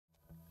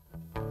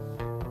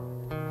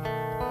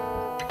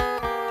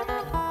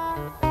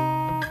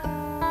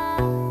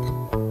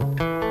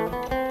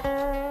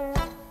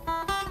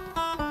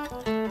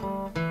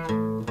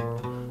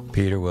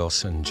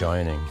Carlson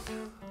joining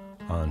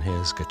on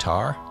his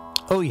guitar.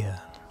 Oh, yeah.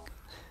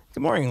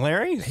 Good morning,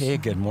 Larry. Hey,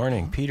 good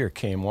morning. Peter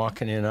came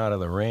walking in out of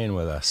the rain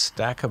with a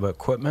stack of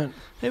equipment.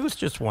 It was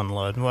just one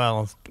load.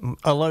 Well,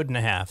 a load and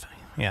a half,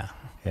 yeah.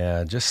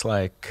 Yeah, just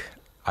like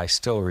I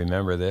still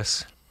remember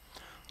this.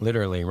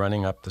 Literally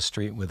running up the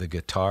street with a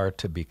guitar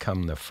to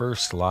become the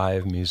first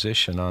live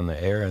musician on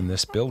the air in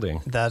this building.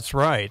 That's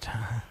right.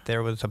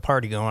 There was a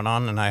party going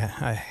on, and I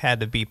had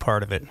to be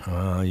part of it.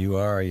 You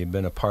are. You've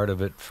been a part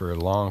of it for a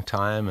long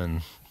time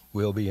and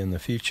will be in the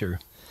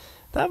future.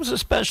 That was a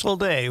special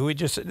day.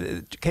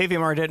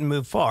 KVMR didn't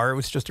move far. It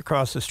was just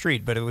across the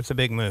street, but it was a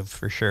big move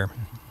for sure.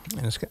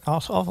 And it's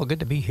also awful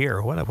good to be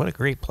here. What a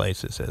great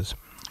place this is.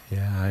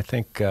 Yeah, I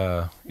think,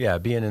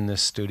 being in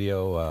this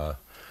studio,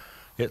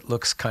 it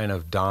looks kind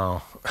of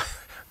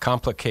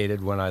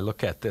complicated when I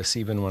look at this,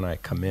 even when I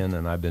come in,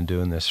 and I've been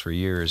doing this for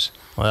years.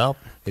 Well,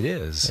 it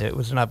is. It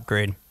was an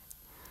upgrade.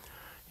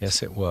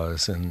 Yes, it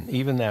was. And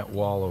even that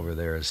wall over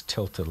there is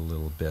tilted a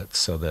little bit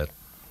so that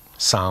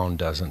sound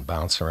doesn't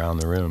bounce around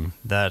the room.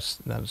 That's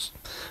a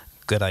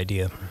good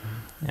idea.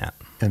 Yeah.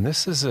 And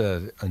this is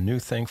a new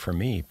thing for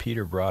me.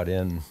 Peter brought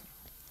in,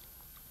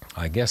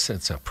 I guess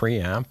it's a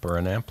preamp or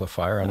an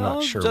amplifier. I'm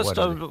not sure just what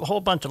a whole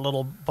bunch of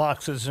little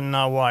boxes and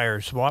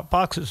wires.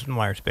 Boxes and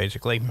wires,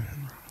 basically.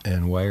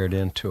 And wired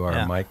into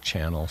our mic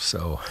channel,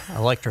 so...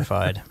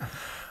 Electrified.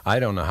 I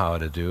don't know how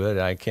to do it.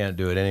 I can't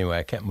do it anyway.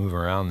 I can't move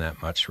around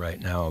that much right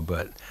now,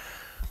 but...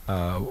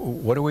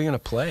 what are we going to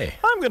play?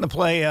 I'm going to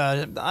play,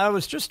 I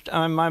was just,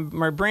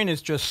 my brain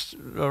is just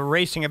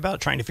racing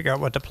about trying to figure out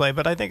what to play,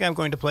 but I think I'm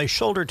going to play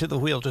Shoulder to the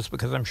Wheel just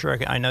because I'm sure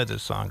I know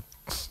this song.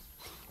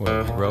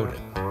 Well, you wrote it.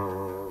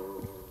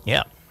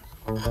 Yeah.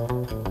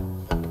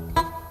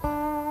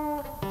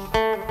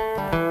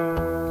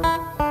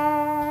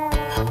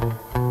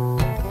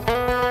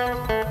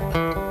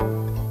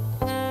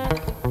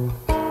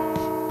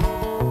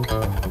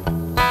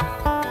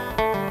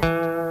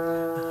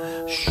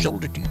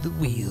 Shoulder to the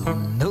wheel,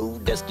 no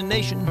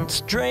destination,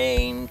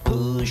 strain,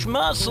 push,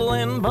 muscle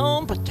and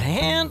bone, put your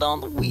hand on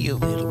the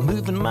wheel, it'll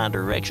move in my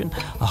direction,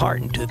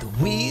 heart into the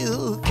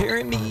wheel,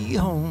 carry me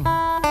home.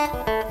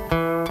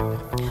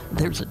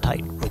 There's a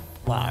tightrope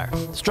wire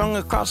strung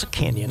across a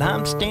canyon,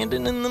 I'm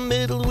standing in the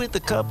middle with a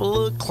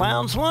couple of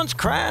clowns, one's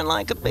crying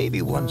like a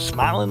baby, one's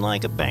smiling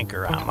like a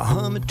banker, I'm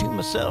humming to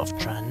myself,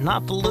 trying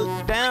not to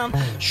look down,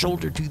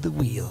 shoulder to the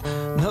wheel,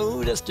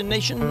 no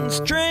destination,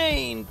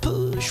 strain,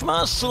 push,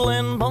 muscle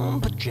and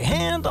bone, put your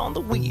hand on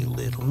the wheel,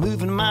 it'll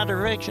move in my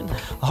direction,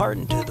 heart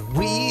into the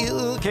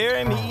wheel,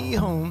 carry me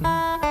home.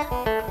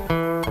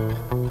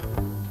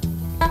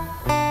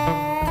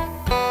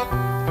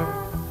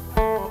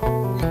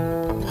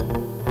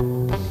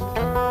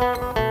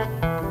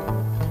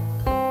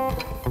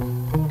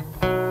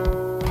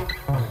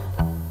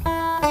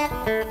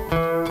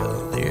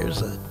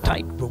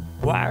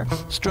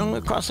 Strung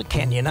across a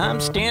canyon, I'm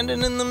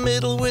standing in the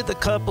middle with a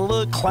couple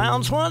of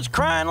clowns, one's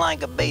crying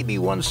like a baby,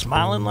 one's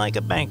smiling like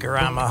a banker,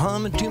 I'm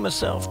humming to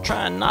myself,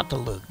 trying not to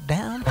look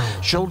down,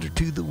 shoulder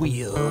to the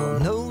wheel,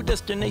 no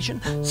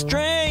destination,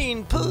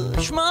 strain,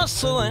 push,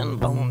 muscle and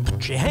bone,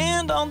 put your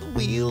hand on the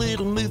wheel,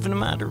 it'll move in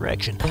my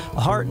direction,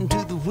 heart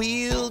into the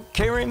wheel,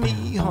 carry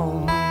me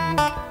home.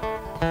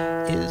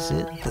 Is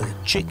it the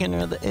chicken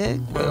or the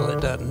egg? Well,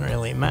 it doesn't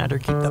really matter.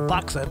 Keep the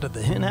fox out of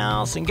the hen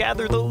house and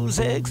gather those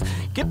eggs.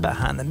 Get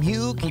behind the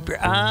mule, keep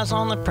your eyes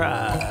on the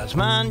prize.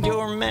 Mind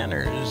your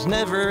manners,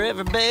 never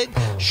ever beg.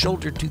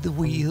 Shoulder to the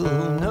wheel,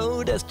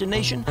 no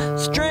destination.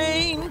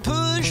 Strain,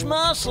 push,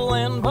 muscle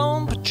and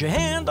bone. Put your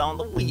hand on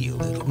the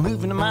wheel, it'll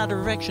move in my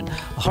direction.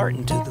 Heart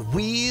into the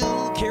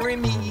wheel, carry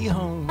me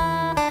home.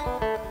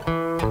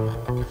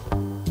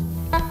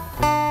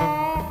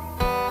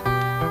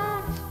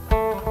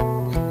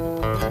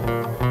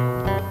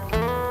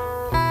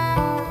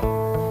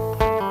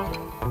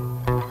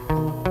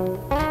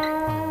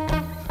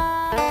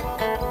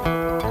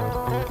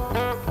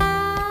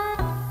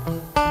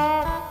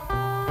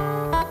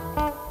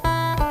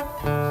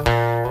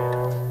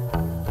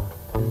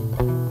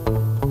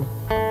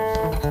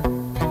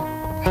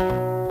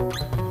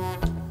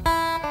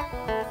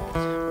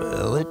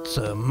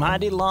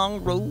 Mighty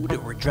long road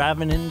and we're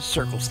driving in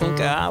circles.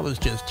 Think I was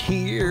just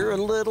here a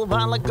little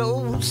while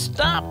ago.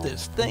 Stop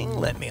this thing,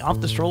 let me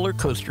off this roller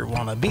coaster.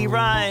 Wanna be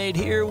right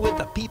here with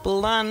the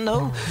people I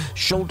know.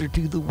 Shoulder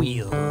to the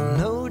wheel,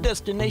 no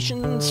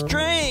destination.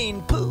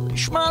 Strain,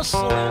 push,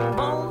 muscle and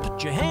bone.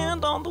 Put your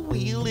hand on the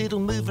wheel, it'll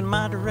move in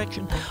my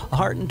direction.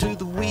 Heart into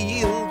the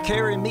wheel,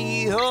 carry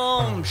me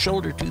home.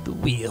 Shoulder to the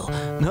wheel,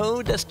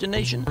 no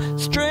destination.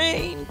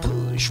 Strain,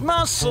 push,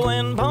 muscle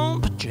and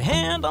bone. Put your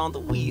hand on the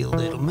wheel,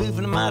 it'll move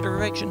in my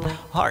direction,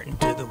 heart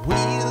into the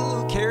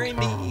wheel, carry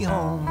me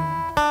home.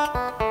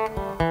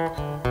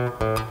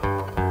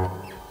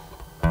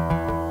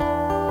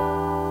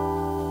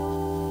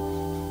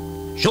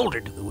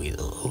 Shoulder to the wheel,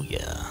 oh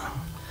yeah.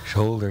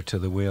 Shoulder to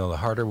the wheel. The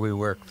harder we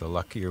work, the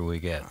luckier we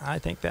get. I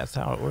think that's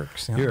how it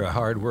works. You're a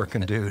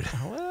hard-working dude.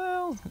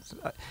 Well,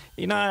 Well,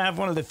 you know, I have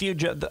one of the few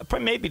jobs,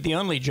 maybe the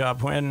only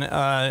job when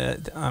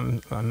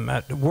I'm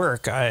at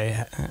work,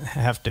 I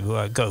have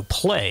to go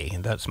play.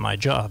 That's my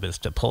job, is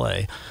to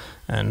play.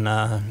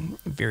 And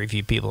very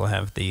few people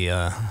have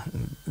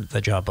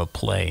the job of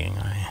playing.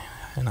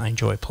 And I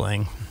enjoy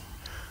playing.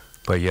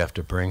 But you have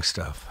to bring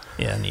stuff.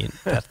 Yeah,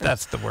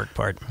 that's the work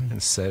part.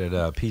 And set it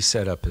up. He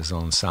set up his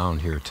own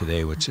sound here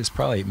today, which is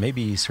probably,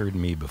 maybe he's heard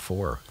me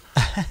before.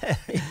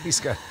 He's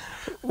got...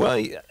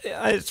 Well,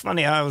 it's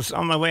funny. I was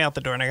on my way out the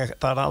door, and I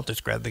thought I'll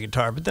just grab the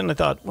guitar. But then I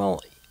thought, well,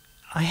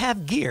 I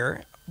have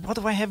gear. What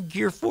do I have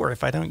gear for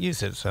if I don't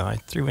use it? So I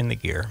threw in the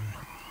gear.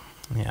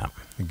 Yeah.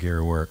 The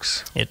gear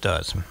works. It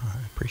does.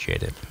 I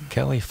appreciate it.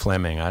 Kelly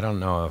Fleming, I don't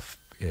know if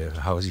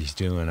how he's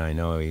doing. I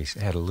know he's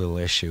had a little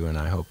issue, and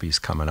I hope he's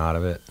coming out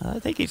of it. I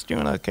think he's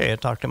doing okay. I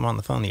talked to him on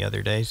the phone the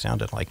other day.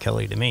 Sounded like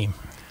Kelly to me.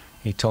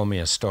 He told me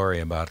a story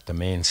about the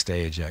main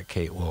stage at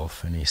Kate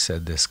Wolf, and he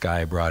said this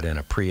guy brought in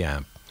a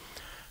preamp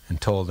and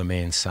told the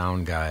main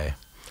sound guy,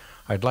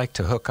 "I'd like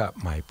to hook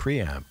up my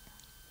preamp."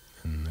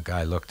 And the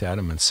guy looked at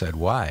him and said,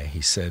 "Why?"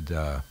 He said,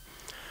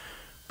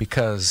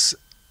 "Because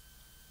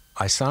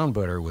I sound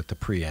better with the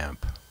preamp."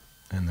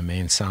 And the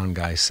main sound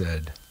guy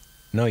said,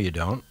 "No, you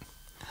don't."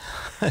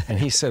 And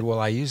he said, "Well,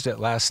 I used it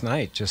last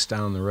night just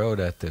down the road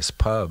at this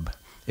pub.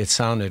 It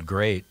sounded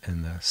great."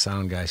 And the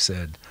sound guy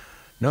said,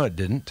 "No, it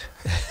didn't."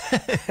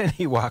 And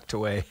he walked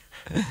away.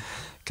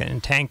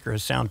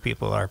 Cantankerous sound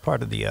people are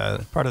part of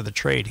the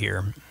trade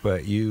here.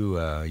 But you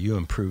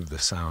improved the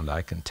sound,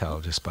 I can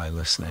tell, just by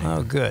listening.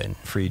 Oh, good.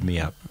 Freed me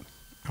up.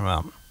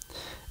 Well,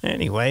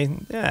 anyway,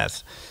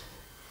 yes.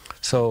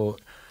 So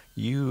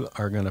you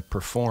are going to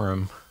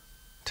perform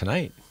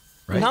tonight,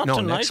 right? Not no,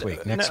 tonight. Next week.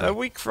 A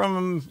week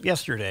from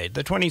yesterday,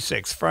 the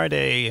 26th,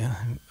 Friday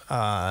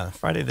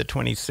the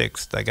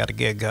 26th. I got a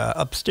gig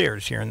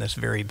upstairs here in this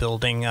very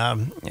building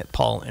at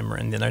Paul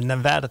Emery in the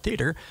Nevada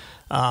Theater.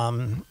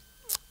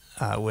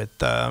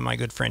 With my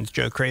good friends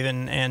Joe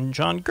Craven and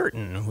John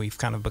Gurton. We've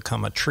kind of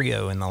become a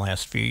trio in the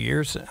last few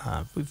years.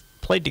 We've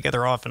played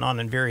together off and on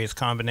in various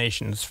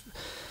combinations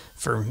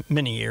for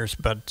many years,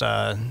 but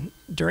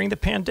during the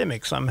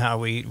pandemic, somehow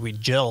we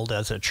gelled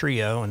as a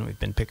trio, and we've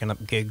been picking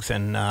up gigs,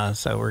 and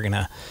so we're going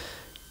to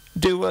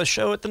do a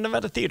show at the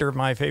Nevada Theater,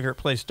 my favorite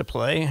place to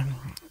play.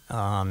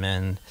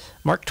 And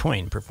Mark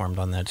Twain performed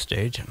on that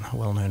stage, a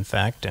well-known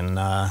fact. And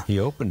he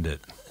opened it.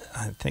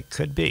 I think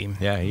could be.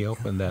 Yeah, he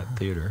opened that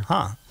theater.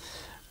 Huh.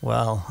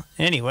 Well,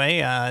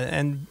 anyway,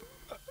 and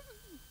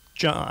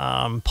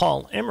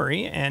Paul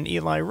Emery and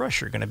Eli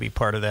Rush are going to be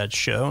part of that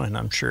show, and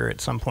I'm sure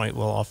at some point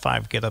we'll all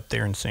five get up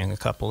there and sing a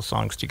couple of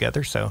songs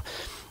together. So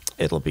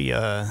it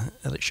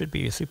should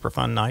be a super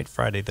fun night,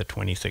 Friday the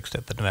 26th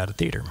at the Nevada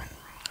Theater.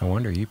 I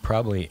wonder, you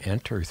probably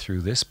enter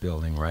through this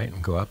building, right,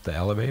 and go up the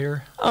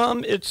elevator?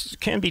 It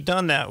can be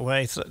done that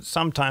way. So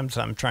sometimes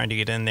I'm trying to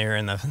get in there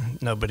and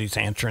nobody's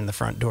answering the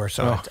front door,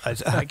 so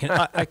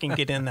I can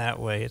get in that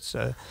way. It's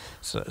a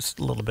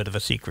little bit of a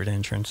secret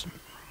entrance.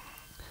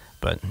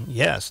 But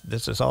yes,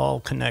 this is all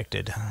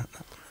connected.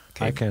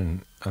 Okay. I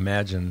can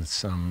imagine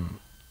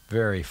some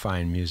very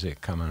fine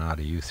music coming out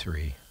of you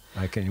three.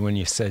 When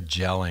you said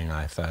gelling,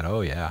 I thought, oh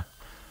yeah.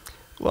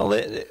 Well,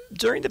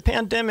 during the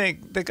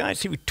pandemic, the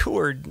guys who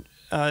toured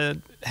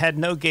had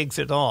no gigs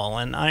at all,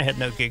 and I had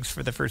no gigs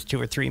for the first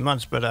 2 or 3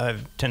 months, but I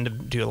tend to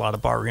do a lot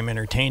of barroom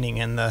entertaining,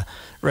 and the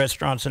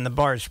restaurants and the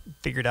bars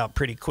figured out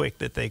pretty quick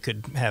that they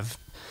could have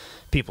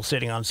people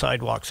sitting on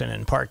sidewalks and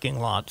in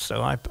parking lots.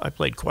 So I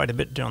played quite a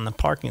bit on the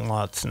parking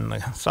lots and the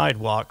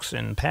sidewalks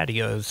and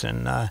patios,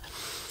 and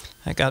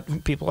I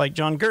got people like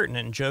John Gurton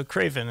and Joe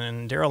Craven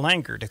and Daryl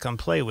Langer to come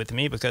play with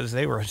me because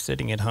they were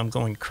sitting at home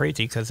going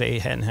crazy because they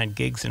hadn't had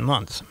gigs in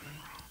months.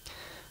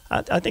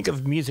 I think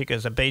of music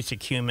as a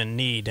basic human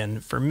need,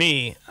 and for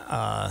me,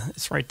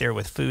 it's right there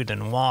with food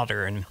and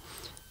water. And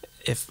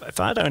if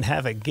I don't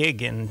have a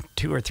gig in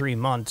 2 or 3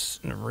 months,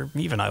 or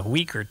even a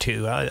week or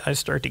two, I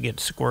start to get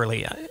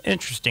squirrely.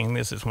 Interesting,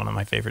 this is one of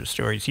my favorite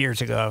stories.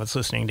 Years ago, I was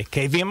listening to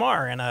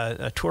KVMR, and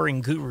a touring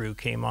guru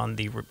came on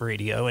the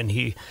radio, and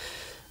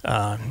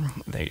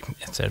they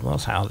said, well,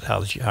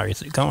 how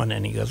is it going?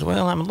 And he goes,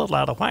 well, I'm a little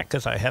out of whack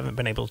because I haven't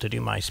been able to do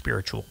my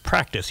spiritual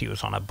practice. He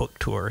was on a book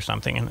tour or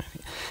something,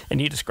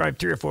 and he described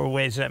 3 or 4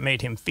 ways that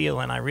made him feel,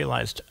 and I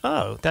realized,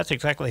 oh, that's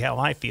exactly how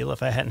I feel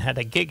if I hadn't had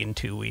a gig in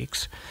 2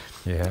 weeks.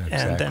 Yeah, exactly.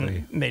 And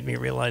then made me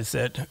realize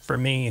that for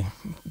me,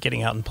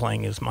 getting out and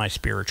playing is my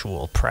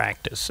spiritual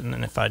practice, and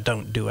then if I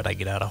don't do it, I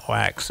get out of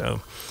whack.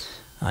 So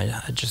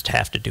I just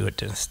have to do it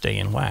to stay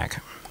in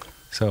whack.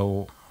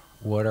 So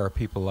what are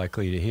people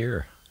likely to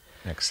hear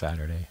next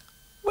Saturday?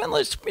 Well,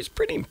 it's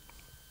pretty.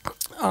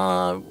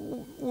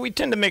 We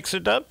tend to mix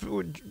it up.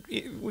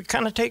 We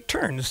kind of take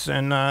turns,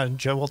 and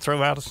Joe will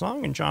throw out a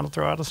song, and John will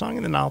throw out a song,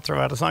 and then I'll throw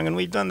out a song, and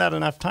we've done that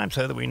enough times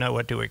so that we know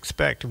what to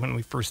expect. When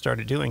we first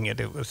started doing it,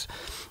 it was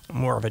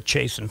more of a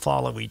chase and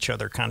follow each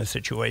other kind of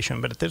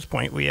situation, but at this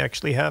point, we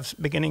actually have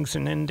beginnings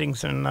and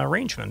endings and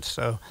arrangements.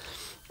 So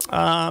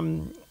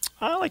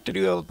I like to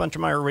do a bunch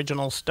of my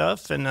original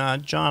stuff,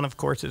 and John, of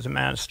course, is a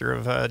master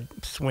of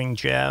swing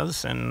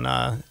jazz and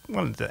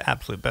one of the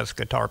absolute best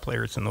guitar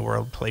players in the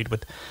world. Played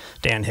with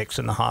Dan Hicks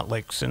and the Hot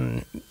Licks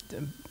and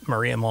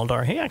Maria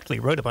Muldaur. He actually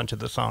wrote a bunch of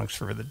the songs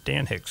for the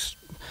Dan Hicks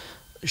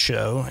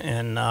show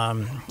and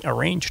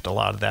arranged a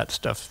lot of that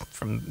stuff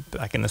from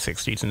back in the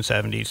 60s and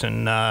 70s.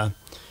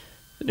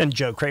 And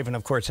Joe Craven,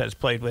 of course, has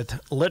played with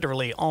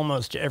literally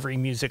almost every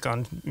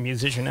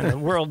musician in the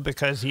world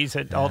because he's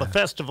at all the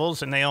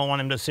festivals and they all want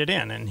him to sit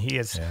in. And he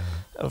is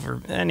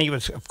and he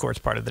was, of course,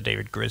 part of the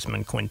David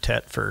Grisman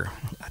Quintet for,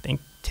 I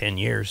think, 10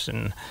 years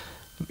and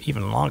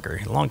even longer,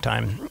 a long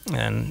time.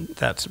 And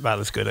that's about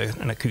as good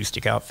an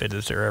acoustic outfit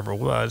as there ever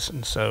was.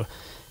 And so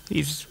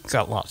he's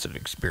got lots of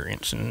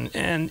experience.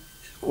 And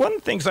one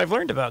of the things I've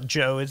learned about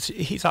Joe is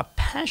he's a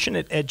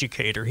passionate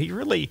educator. He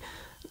really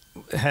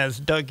has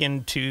dug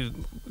into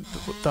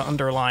the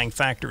underlying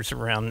factors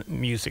around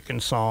music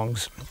and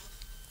songs,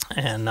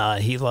 and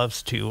he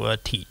loves to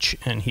teach,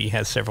 and he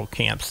has several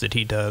camps that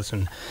he does,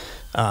 and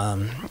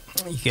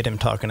you get him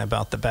talking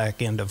about the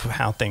back end of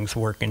how things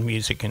work in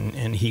music,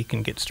 and he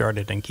can get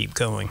started and keep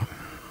going.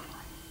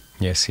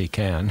 Yes, he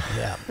can.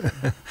 Yeah.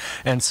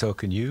 And so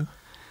can you.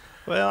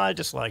 Well, I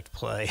just like to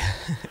play.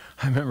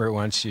 I remember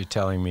once you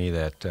telling me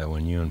that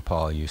when you and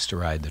Paul used to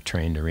ride the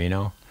train to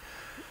Reno,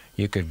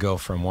 you could go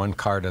from one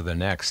car to the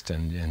next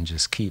and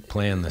just keep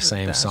playing the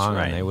same song,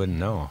 right, and they wouldn't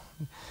know.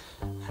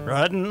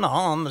 Riding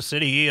on the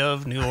city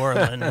of New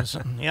Orleans.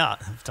 Yeah,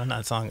 I've done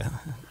that song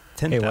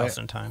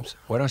 10,000 times.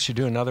 Why don't you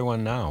do another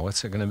one now?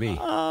 What's it going to be?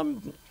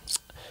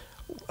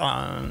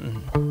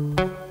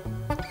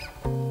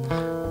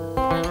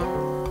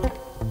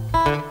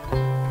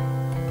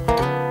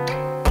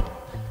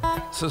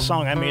 It's a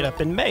song I made up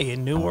in May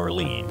in New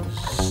Orleans.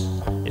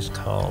 It's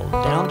called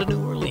Down to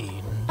New Orleans.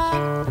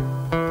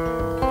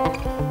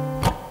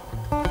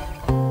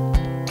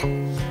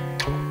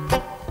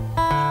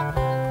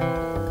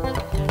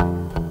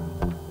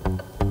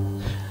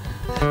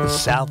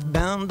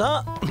 Southbound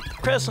up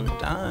Crescent,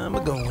 I'm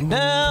a-going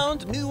down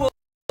to New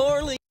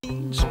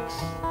Orleans.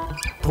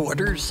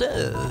 Porter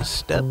says,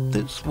 step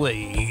this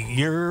way,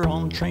 you're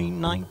on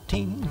train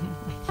 19.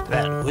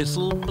 That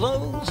whistle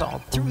blows all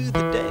through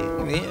the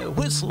day, yeah,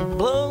 whistle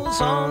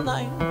blows all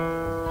night.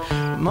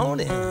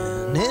 Moaning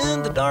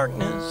in the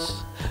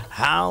darkness,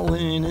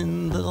 howling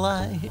in the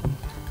light.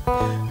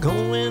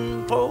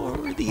 Going for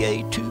the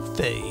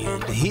etouffee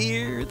and to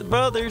hear the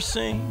brothers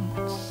sing.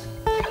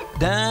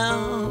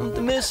 Down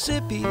the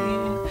Mississippi,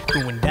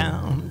 going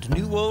down to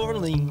New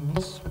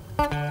Orleans.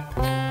 I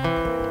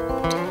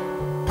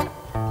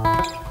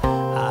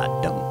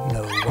don't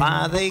know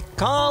why they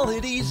call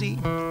it easy.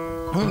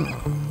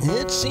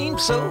 It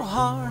seems so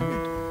hard.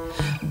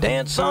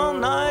 Dance all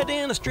night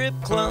in a strip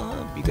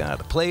club, you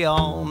gotta play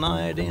all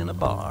night in a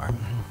bar.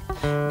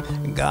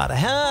 You gotta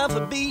have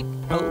a beat,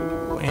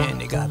 oh,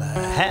 and you gotta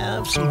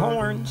have some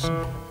horns.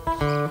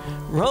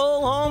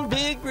 Roll on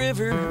Big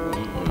River,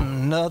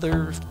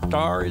 another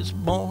star is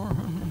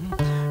born.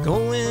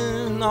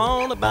 Going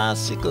on a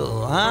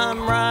bicycle,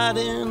 I'm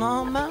riding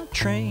on my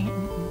train.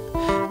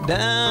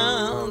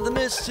 Down the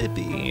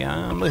Mississippi,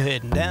 I'm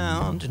heading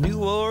down to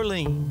New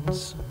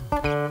Orleans.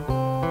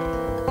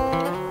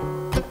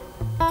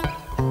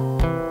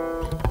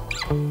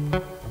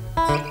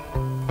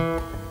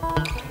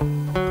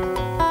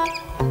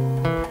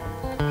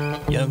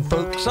 Young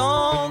folks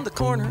on the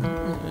corner,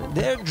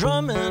 they're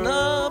drumming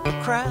up a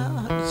crowd.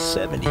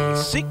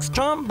 76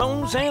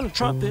 trombones and a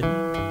trumpet,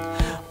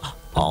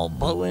 all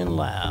blowing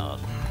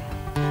loud.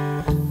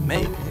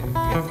 Man,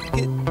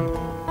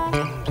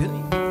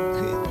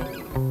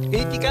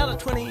 if you got a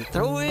 20,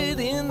 throw it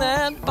in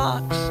that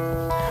box.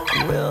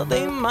 Well,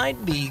 they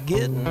might be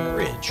getting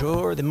rich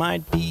or they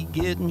might be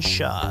getting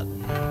shot.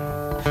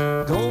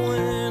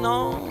 Going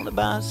on a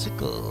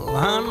bicycle,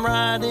 I'm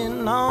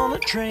riding on a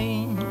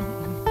train.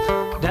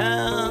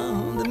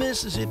 Down the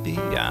Mississippi,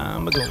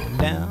 I'm going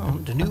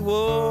down to New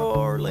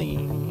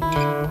Orleans.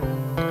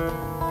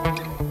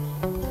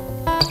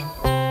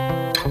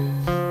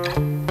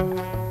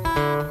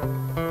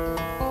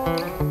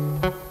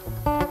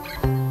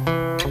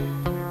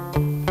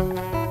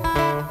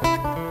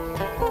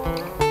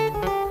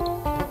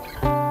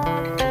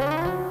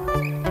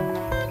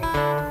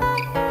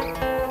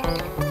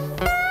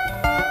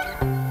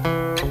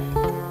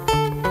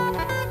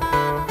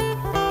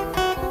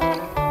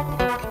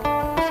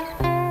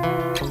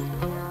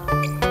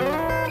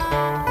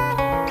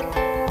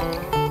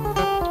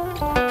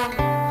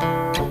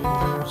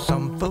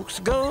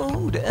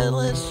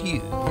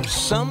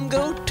 Some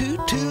go to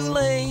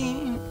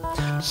Tulane.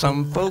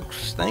 Some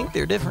folks think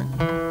they're different.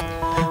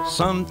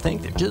 Some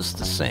think they're just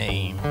the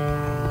same.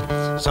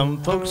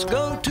 Some folks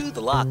go to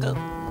the lockup.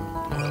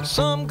 Well,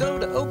 some go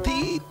to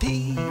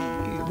OPP.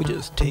 Well,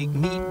 just take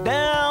me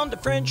down to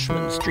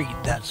Frenchman Street.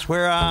 That's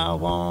where I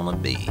wanna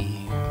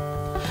be.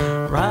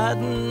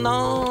 Riding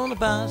on a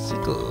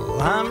bicycle,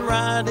 I'm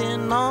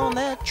riding on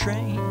that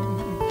train.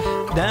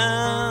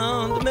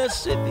 Down the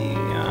Mississippi,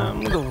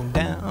 I'm going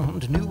down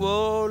to New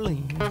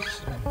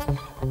Orleans.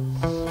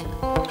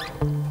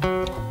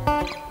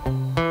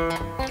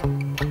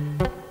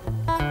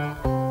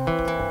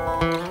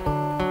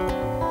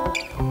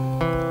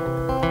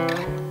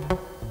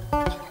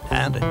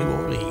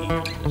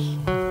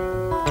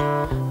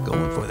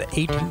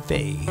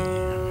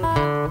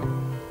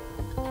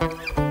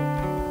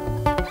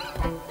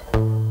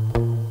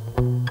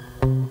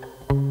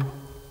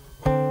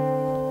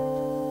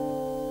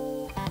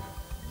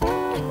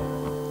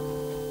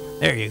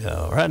 There you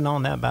go, riding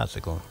on that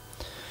bicycle.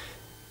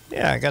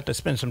 Yeah, I got to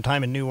spend some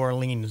time in New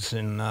Orleans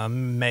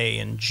in May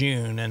and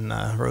June and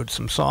wrote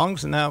some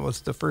songs, and that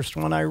was the first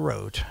one I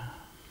wrote.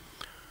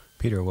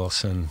 Peter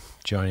Wilson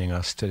joining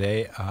us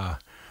today.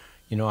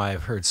 You know,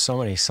 I've heard so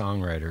many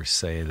songwriters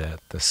say that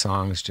the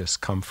songs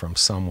just come from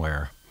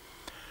somewhere.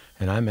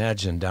 And I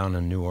imagine down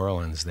in New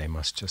Orleans, they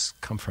must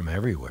just come from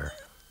everywhere.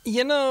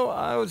 You know,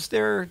 I was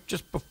there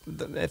just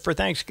for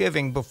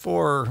Thanksgiving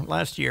before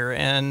last year,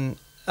 and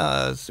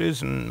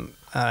Susan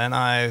and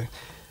I,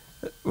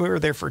 we were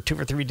there for 2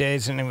 or 3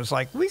 days, and it was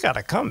like, we got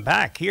to come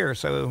back here.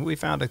 So we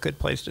found a good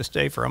place to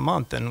stay for a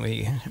month, and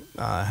we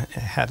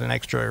had an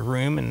extra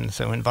room, and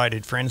so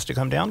invited friends to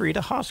come down.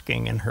 Rita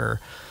Hosking and her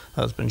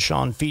husband,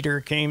 Sean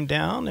Feeder, came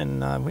down,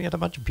 and we had a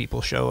bunch of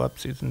people show up,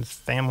 Susan's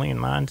family and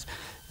mine.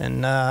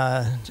 And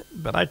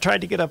but I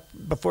tried to get up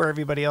before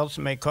everybody else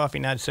and make coffee,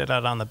 and I'd sit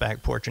out on the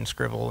back porch and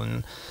scribble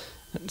and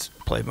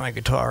play my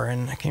guitar,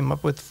 and I came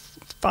up with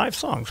 5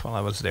 songs while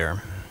I was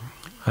there.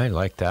 I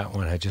like that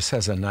one. It just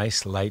has a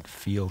nice light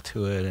feel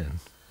to it and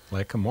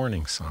like a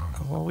morning song.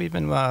 Well, we've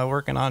been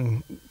working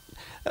on...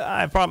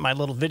 I brought my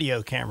little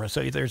video camera,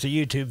 so there's a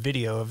YouTube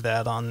video of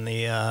that on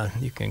the...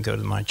 you can go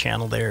to my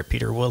channel there at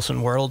Peter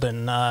Wilson World,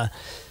 and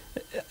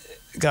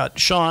got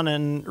Sean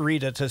and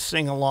Rita to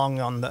sing along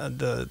on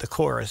the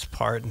chorus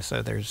part, and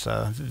so there's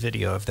a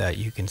video of that.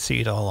 You can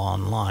see it all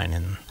online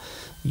in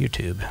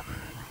YouTube.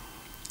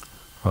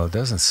 Well, it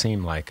doesn't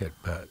seem like it,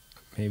 but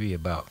maybe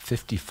about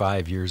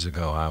 55 years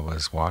ago, I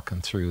was walking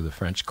through the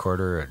French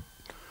Quarter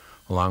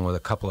along with a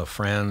couple of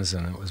friends,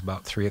 and it was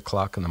about 3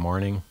 o'clock in the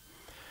morning,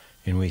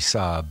 and we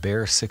saw a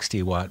bare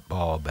 60-watt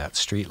bulb at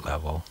street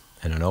level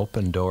and an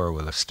open door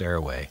with a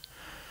stairway.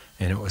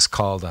 And it was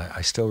called,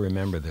 I still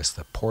remember this,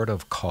 the Port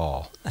of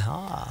Call.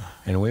 Ah.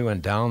 And we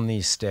went down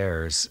these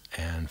stairs,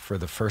 and for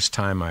the first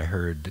time I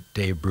heard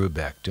Dave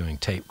Brubeck doing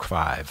Tape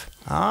 5.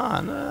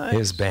 Ah, nice.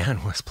 His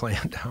band was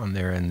playing down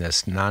there in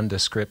this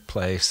nondescript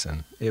place,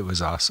 and it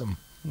was awesome.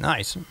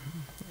 Nice.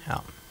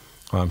 Yeah.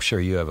 Well, I'm sure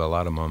you have a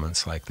lot of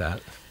moments like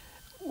that.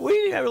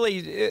 We really,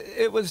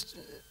 it was,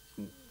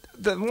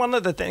 one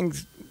of the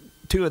things...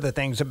 2 of the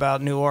things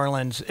about New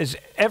Orleans is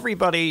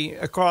everybody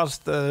across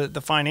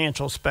the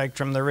financial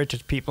spectrum, the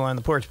richest people and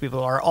the poorest people,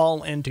 are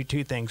all into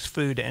 2 things,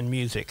 food and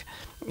music.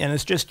 And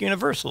it's just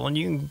universal. And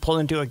you can pull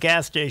into a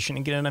gas station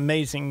and get an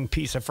amazing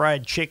piece of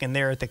fried chicken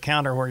there at the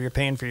counter where you're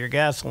paying for your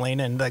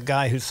gasoline, and the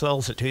guy who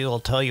sells it to you will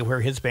tell you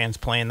where his band's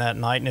playing that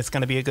night, and it's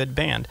going to be a good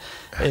band.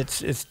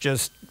 It's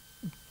just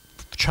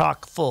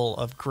chock full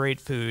of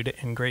great food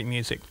and great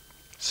music.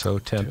 So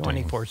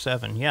tempting.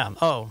 24/7, yeah.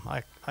 Oh,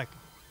 I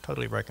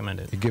totally recommend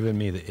it. You're giving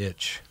me the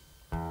itch.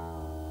 I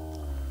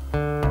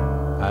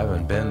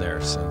haven't been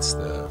there since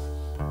the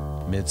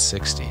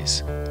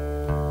mid-'60s.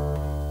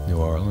 New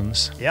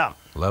Orleans. Yeah.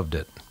 Loved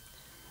it.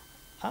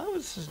 I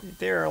was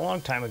there a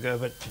long time ago,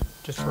 but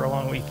just for a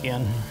long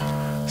weekend.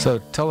 So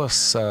tell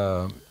us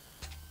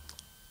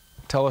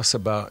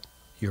about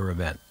your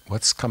event.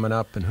 What's coming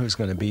up and who's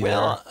going to be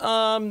there?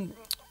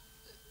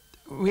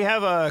 We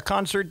have a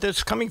concert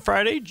this coming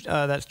Friday.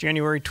 That's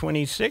January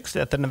 26th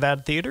at the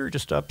Nevada Theater,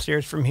 just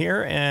upstairs from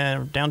here,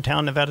 and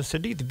downtown Nevada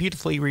City, the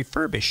beautifully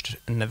refurbished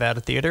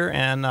Nevada Theater.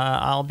 And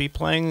I'll be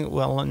playing,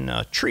 in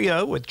a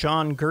trio with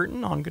John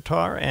Gurton on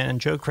guitar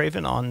and Joe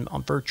Craven on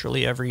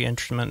virtually every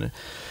instrument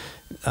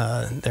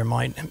there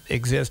might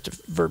exist.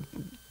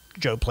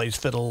 Joe plays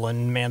fiddle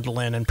and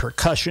mandolin and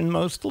percussion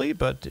mostly,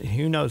 but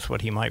who knows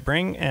what he might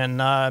bring.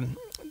 And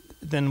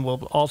then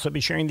we'll also be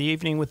sharing the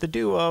evening with the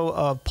duo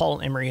of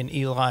Paul Emery and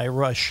Eli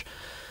Rush.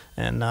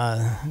 And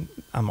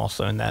I'm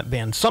also in that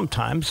band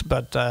sometimes,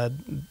 but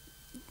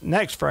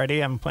next Friday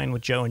I'm playing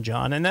with Joe and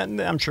John, and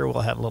then I'm sure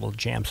we'll have a little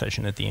jam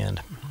session at the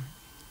end.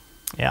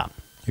 Yeah.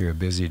 You're a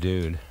busy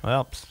dude.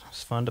 Well,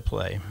 it's fun to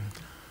play.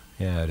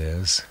 Yeah, it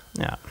is.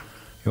 Yeah.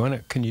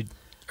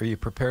 Are you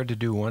prepared to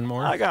do one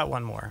more? I got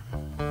one more.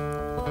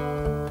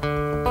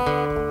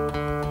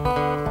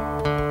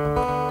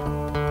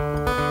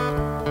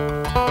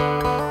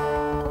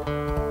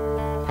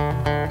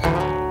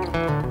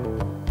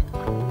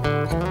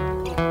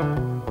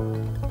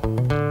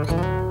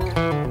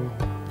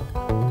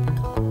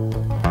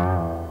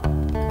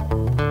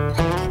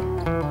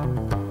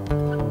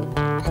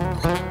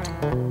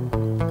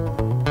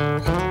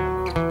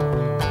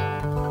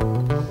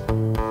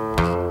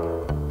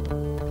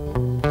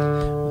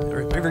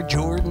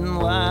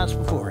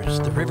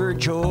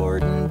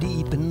 Jordan,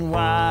 deep and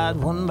wide,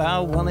 one by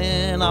one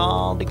and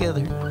all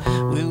together,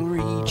 we'll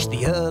reach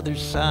the other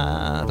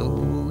side.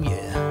 Oh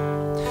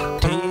yeah.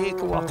 Take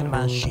a walk in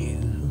my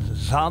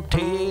shoes, I'll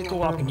take a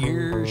walk in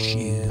your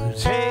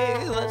shoes.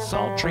 Hey, let's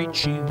all trade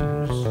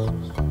shoes.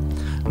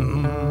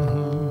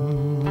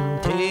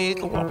 Take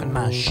a walk in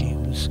my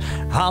shoes,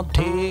 I'll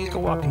take a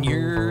walk in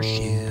your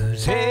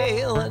shoes.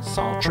 Hey, let's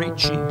all trade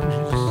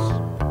shoes.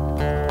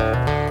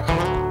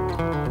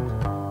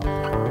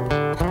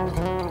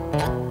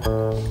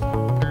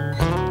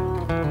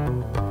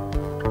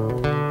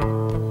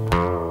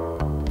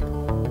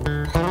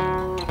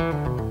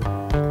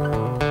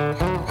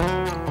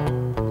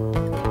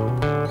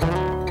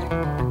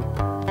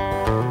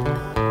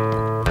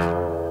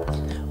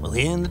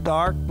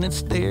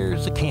 darkness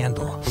there's a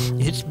candle.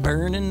 It's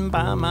burning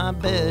by my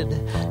bed.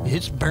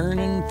 It's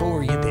burning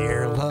for you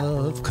there,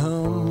 love.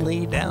 Come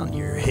lay down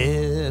your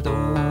head,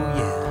 oh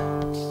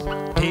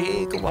yeah.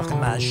 Take a walk in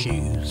my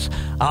shoes.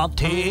 I'll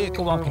take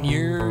a walk in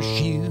your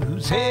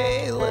shoes.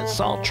 Hey, let's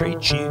all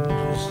trade shoes.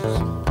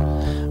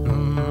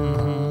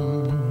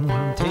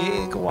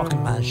 Take a walk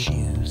in my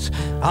shoes.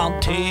 I'll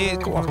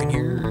take a walk in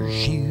your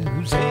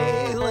shoes.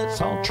 Hey,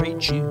 let's all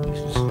trade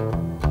shoes.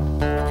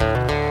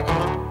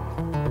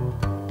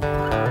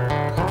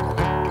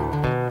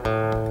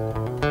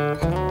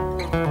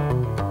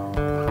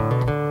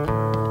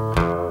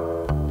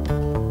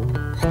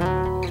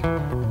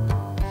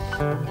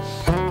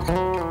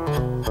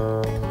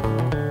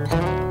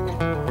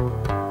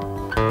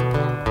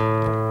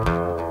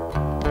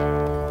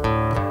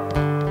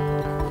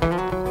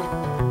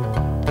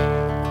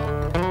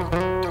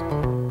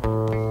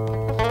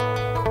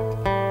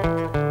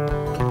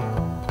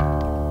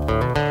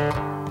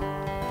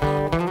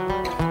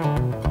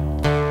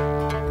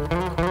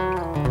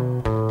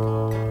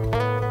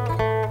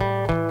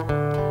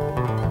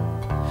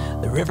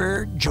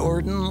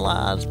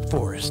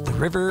 Before us, the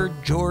river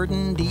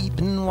Jordan, deep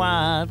and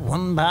wide,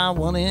 one by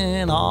one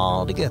and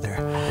all together,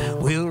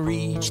 we'll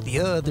reach the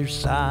other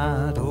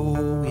side,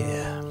 oh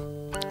yeah.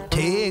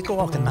 Take a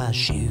walk in my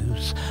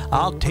shoes,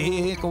 I'll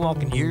take a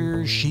walk in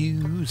your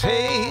shoes,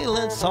 hey,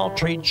 let's all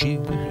trade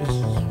shoes.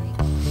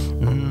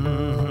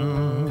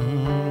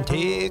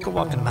 Take a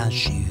walk in my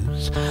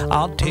shoes,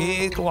 I'll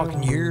take a walk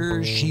in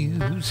your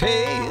shoes,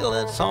 hey,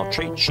 let's all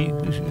trade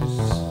shoes.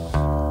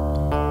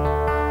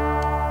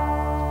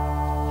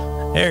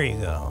 There you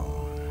go.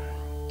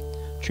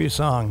 True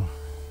song.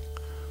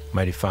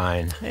 Mighty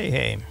fine.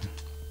 Hey.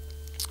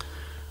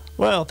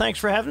 Well, thanks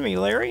for having me,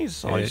 Larry.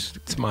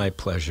 It's my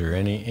pleasure.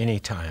 Any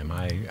time.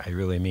 I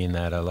really mean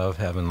that. I love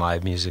having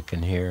live music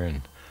in here,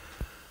 and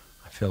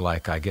I feel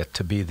like I get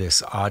to be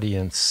this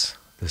audience,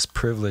 this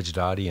privileged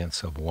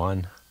audience of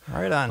one.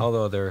 Right on.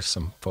 Although there are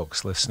some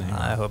folks listening.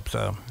 I hope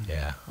so.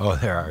 Yeah. Oh,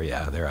 there are.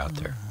 Yeah, they're out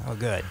there. Oh,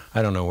 good.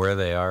 I don't know where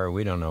they are.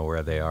 We don't know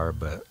where they are,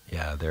 but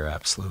yeah, they're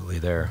absolutely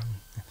there.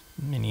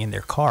 Many in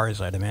their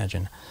cars, I'd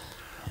imagine.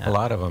 Yeah. A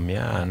lot of them,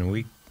 yeah.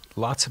 And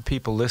lots of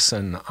people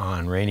listen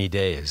on rainy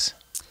days.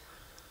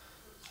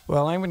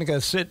 Well, I'm going to go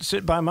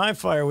sit by my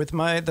fire with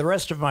the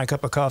rest of my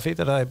cup of coffee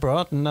that I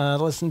brought and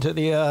listen to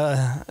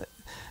the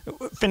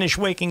finish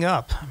waking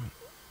up.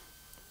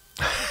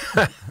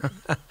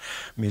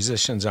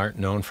 Musicians aren't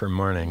known for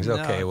mornings. No,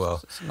 okay,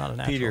 well, it's not a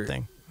natural Peter,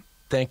 thing.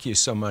 Thank you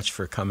so much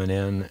for coming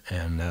in.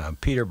 And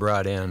Peter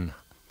brought in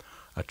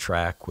a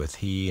track with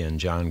he and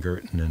John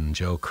Gerton and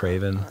Joe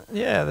Craven.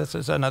 Yeah, this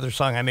is another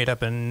song I made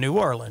up in New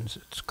Orleans.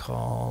 It's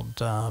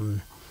called,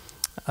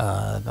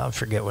 I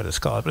forget what it's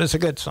called, but it's a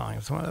good song.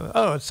 It's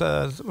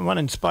one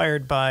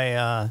inspired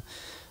by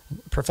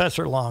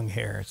Professor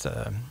Longhair.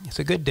 It's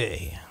a good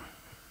day.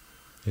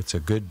 It's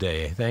a good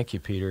day. Thank you,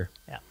 Peter.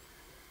 Yeah.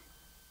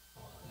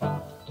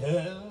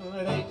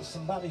 Today's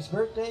somebody's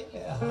birthday.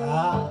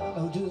 I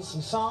know just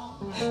a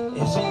song.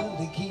 It's in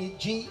the key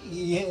G.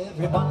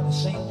 Everybody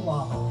sing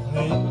along.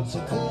 It's a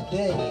good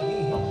day.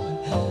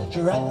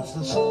 Sure as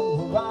the sun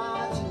will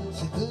rise.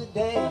 It's a good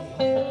day.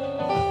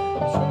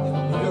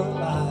 Dreaming your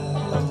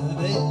life.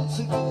 It's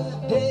a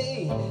good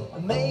day.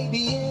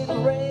 Maybe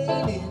it'll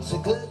rain. It's a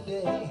good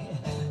day.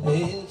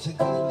 It's a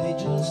good day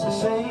just the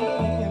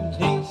same.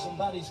 Today's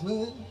somebody's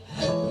mood.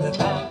 They're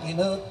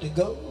packing up to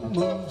go,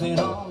 moving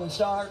on and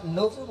starting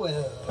over.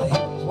 Well,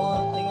 here's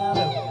one thing I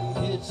know,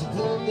 it's a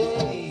good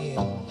day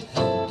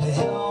to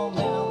head on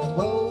down the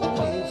road.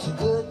 It's a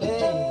good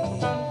day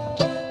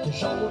to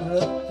shoulder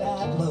up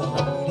that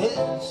load.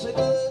 It's a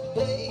good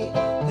day,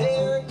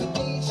 there could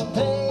be some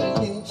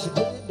pain. It's a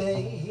good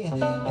day,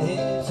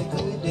 it's a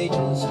good day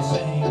just the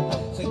same.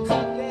 It's a good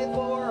day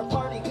for a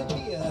party, could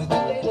be a good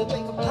day to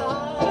make them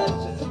high.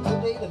 It's a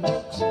good day to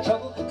make some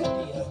trouble, could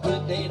be a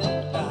good day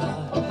to die.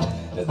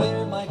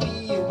 There might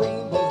be a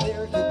rainbow,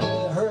 there could be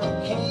a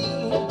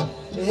hurricane.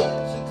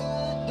 It's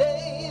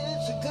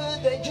a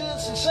good day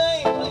just the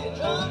same. Play it,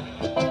 John.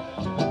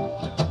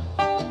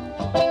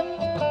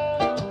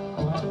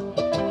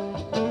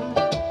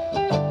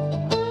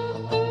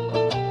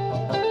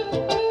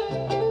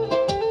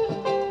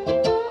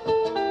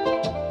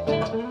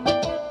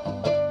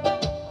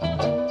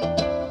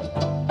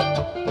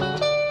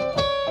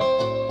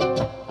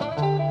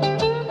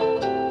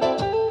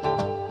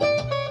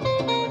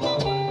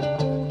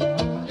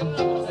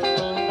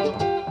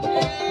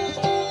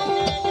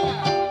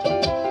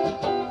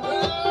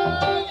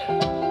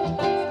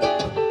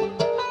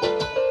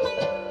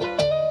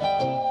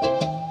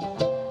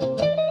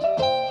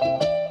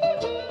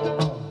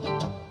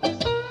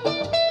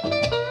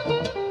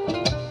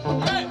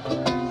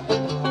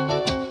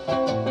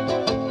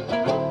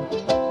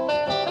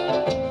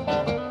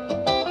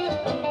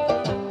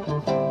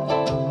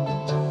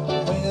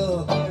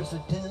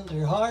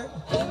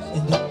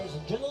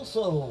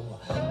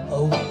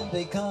 When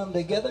they come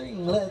together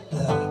and let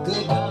the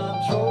good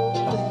times roll,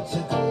 it's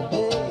a good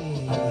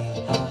day.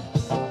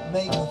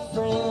 Make a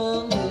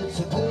friend, it's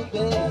a good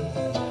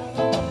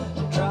day.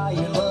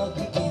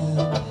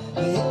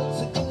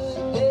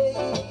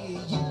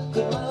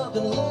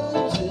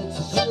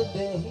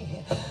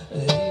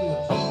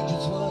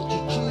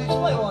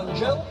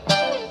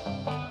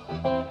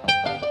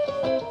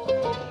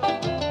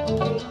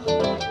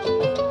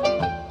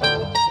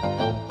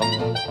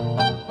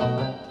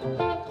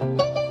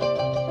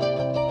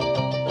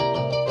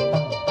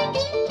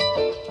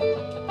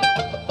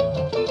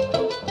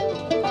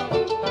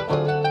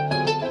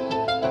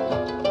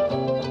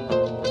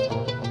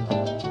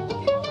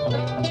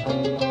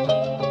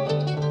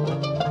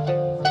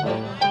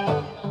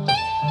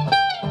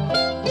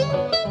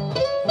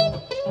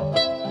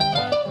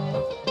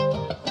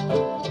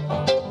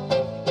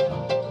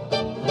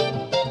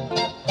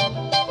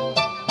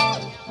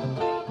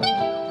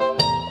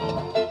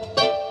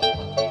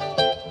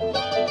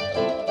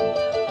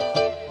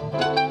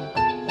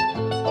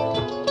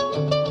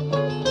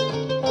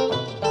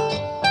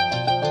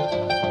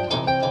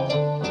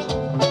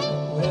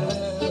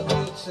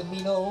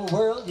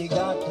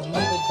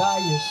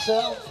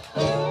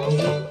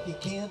 If you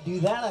can't do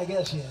that, I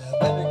guess you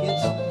better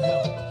get some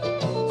help.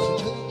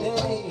 It's a good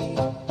day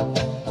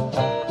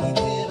to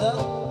get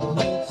up.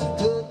 It's a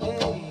good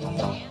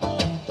day.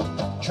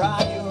 Try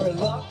your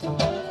luck.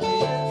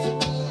 It's a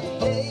good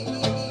day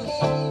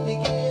to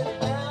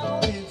get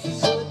down. It's a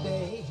good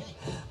day.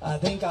 I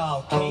think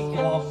I'll take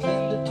off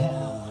into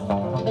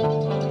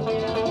town.